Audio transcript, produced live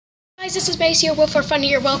guys, this is Base here, Wolf for Fun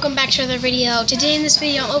here. Welcome back to another video. Today in this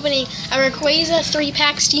video, I'm opening a Rayquazza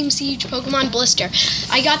 3-pack Steam Siege Pokemon blister.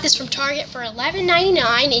 I got this from Target for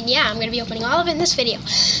 $11.99, and yeah, I'm going to be opening all of it in this video.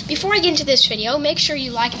 Before I get into this video, make sure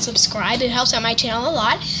you like and subscribe. It helps out my channel a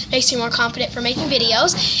lot, makes me more confident for making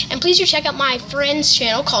videos. And please do check out my friend's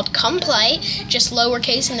channel called Come Play, just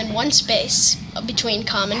lowercase and then one space between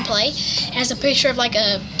come and play. It has a picture of like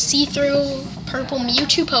a see-through purple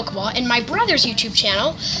Mewtwo Pokeball, and my brother's YouTube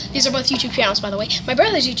channel, these are both YouTube channels by the way, my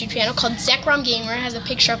brother's YouTube channel called Zekrom Gamer has a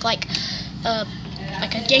picture of like a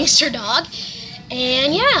gangster dog,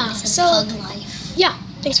 and yeah, so pug life. Yeah,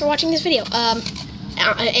 thanks for watching this video,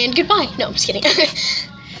 and goodbye. No, I'm just kidding.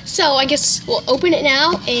 So I guess we'll open it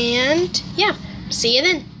now, and yeah, see you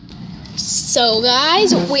then. So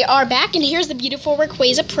guys, we are back, and here's the beautiful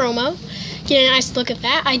Rayquazza promo. Get a nice look at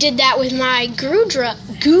that. I did that with my Gudra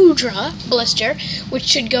blister, which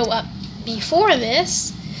should go up before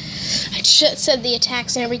this. I just said the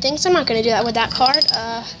attacks and everything, so I'm not going to do that with that card.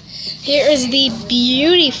 Here is the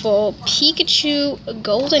beautiful Pikachu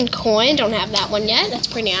golden coin. Don't have that one yet. That's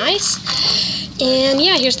pretty nice. And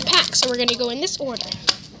yeah, here's the pack. So we're going to go in this order.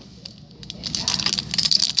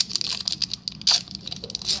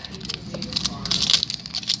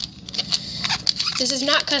 This is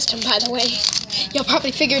not custom, by the way. Y'all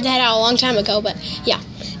probably figured that out a long time ago, but yeah.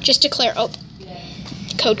 Just to clear,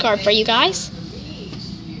 code card for you guys.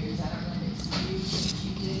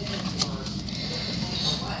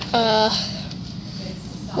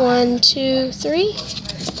 One, two, three.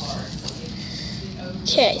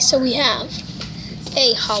 Okay, so we have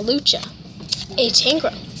a Halucha, a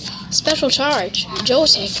Tangrowth, Special Charge,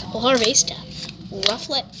 Joltik, Larvesta,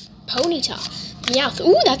 Rufflet, Ponyta, Meowth.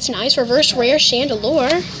 Ooh, that's nice. Reverse Rare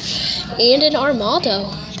Chandelure. And an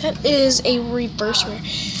Armaldo. That is a reverse rare.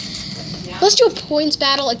 Let's do a points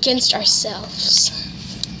battle against ourselves.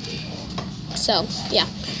 So, yeah.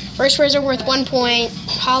 First rares are worth 1 point.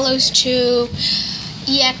 Hollows 2.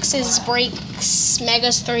 EXs, breaks,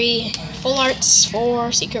 Megas 3. Full Arts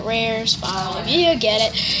 4. Secret Rares 5. You get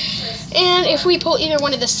it. And if we pull either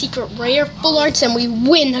one of the Secret Rare Full Arts, then we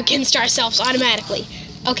win against ourselves automatically.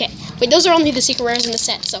 Okay. Wait, those are only the secret rares in the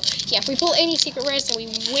set, so yeah, if we pull any secret rares, then we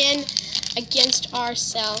win against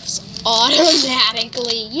ourselves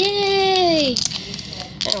automatically. Yay!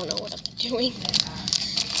 I don't know what I'm doing.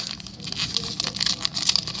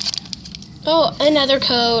 Oh, another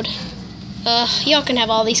code. Y'all can have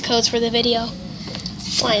all these codes for the video.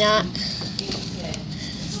 Why not?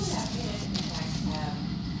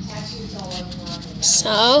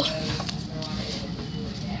 So,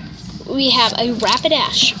 we have a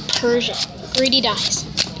Rapidash, Persian, Greedy Dice,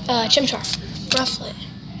 Chimchar, Rufflet,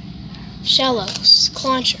 Shellos,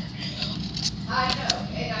 Clauncher,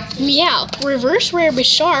 Meow, Reverse Rare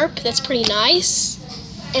Bisharp, that's pretty nice,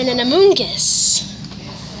 and an Amoonguss.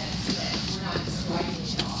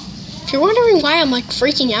 If you're wondering why I'm like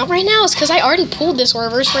freaking out right now, it's because I already pulled this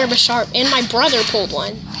Reverse Rare Bisharp, and my brother pulled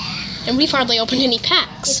one, and we've hardly opened any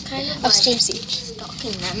packs of Steam Siege.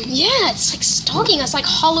 Them. Yeah, it's like stalking us like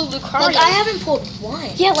Hollow Lucario. Like, I haven't pulled one.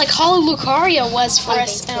 Yeah, like Hollow Lucario was for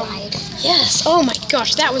us. Yes, oh my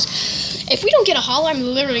gosh, that was... If we don't get a Hollow, I'm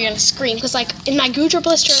literally going to scream. Because, like, in my Gudra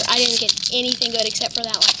blister, I didn't get anything good except for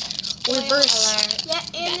that, like, reverse... Yeah,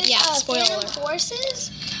 and spoiler Forces,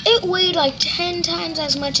 it weighed like 10 times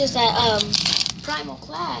as much as that, Primal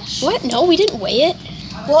Clash. What? No, we didn't weigh it.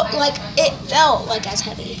 Well, like, it felt like as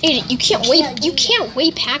heavy. You can't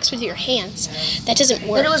weigh packs with your hands. That doesn't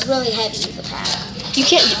work. But it was really heavy, the pack. You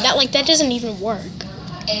can't do that. Like, that doesn't even work.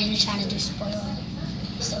 And you're trying to do spoiler.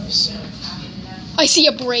 So soon. I see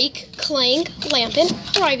a Break, Clang, Lampin,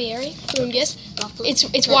 Riviera, Fungus.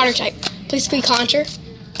 It's water type. Please click Conjure.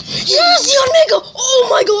 Yes, the Omega! Oh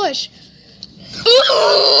my gosh!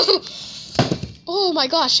 Oh my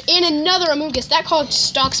gosh, and another Amoonguss. That card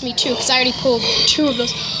stalks me too, because I already pulled 2 of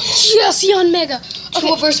those. Yes, Yon Mega! Okay.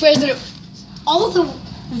 2 reverse rares. All the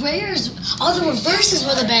reverses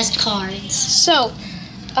were the best cards. So,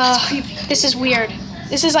 this is weird.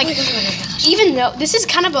 This is like, even though, this is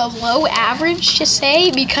kind of a low average to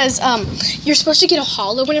say, because you're supposed to get a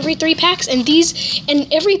Hollow in every 3 packs, and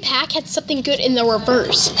every pack had something good in the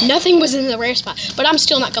reverse. Nothing was in the rare spot, but I'm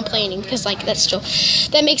still not complaining, because like,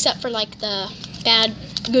 that makes up for like the bad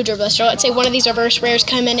Gudra blister. Let's say one of these reverse rares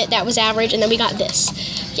come in it, that was average, and then we got this.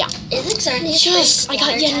 Yeah. Is it Xerneas? Yes, I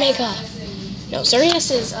got Yen Mega. No, Xerneas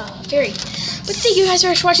is fairy. But thank you guys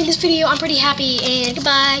for watching this video. I'm pretty happy, and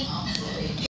goodbye.